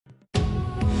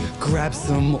Grab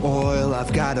some oil,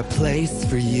 I've got a place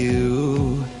for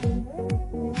you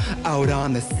out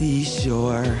on the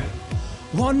seashore.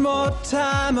 One more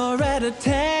time or at a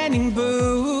tanning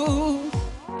booth.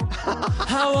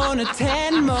 I wanna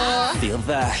tan more. Feel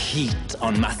the heat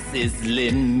on my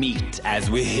sizzling meat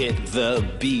as we hit the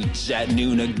beach at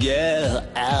noon again.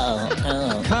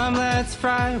 Come, let's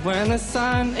fry when the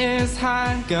sun is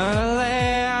high. Gonna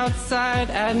lay outside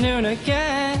at noon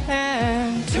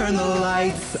again. Turn the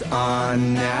lights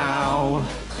on now.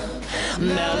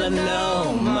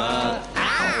 Melanoma.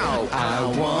 Ow! I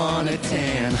wanna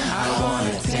tan. I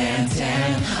wanna tan,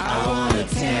 tan. I wanna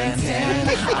tan, tan.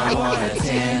 I wanna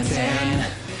tan,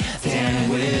 tan. Tan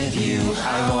with you.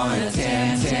 I wanna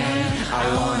tan, tan.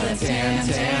 I wanna tan,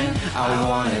 tan. I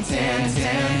wanna tan,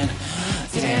 tan.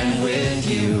 Tan with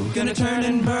you. Gonna turn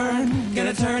and burn,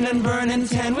 gonna turn and burn and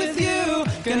tan with you.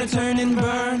 Gonna turn and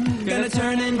burn, gonna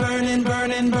turn and burn and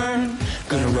burn and burn.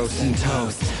 Gonna roast and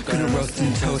toast, gonna roast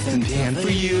and toast and tan for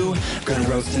you. Gonna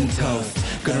roast and toast,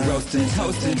 gonna roast and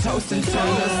toast and toast and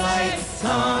turn the lights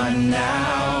on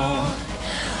now.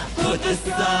 Put the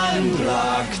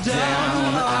sunblock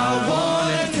down. I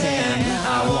wanna tan,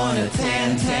 I wanna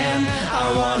tan, tan.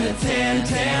 I wanna tan,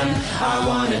 tan. I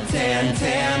wanna tan,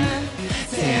 tan.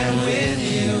 Tan with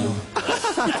you.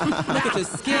 Look at your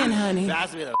skin, honey.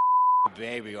 Pass me the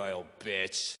baby oil,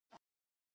 bitch.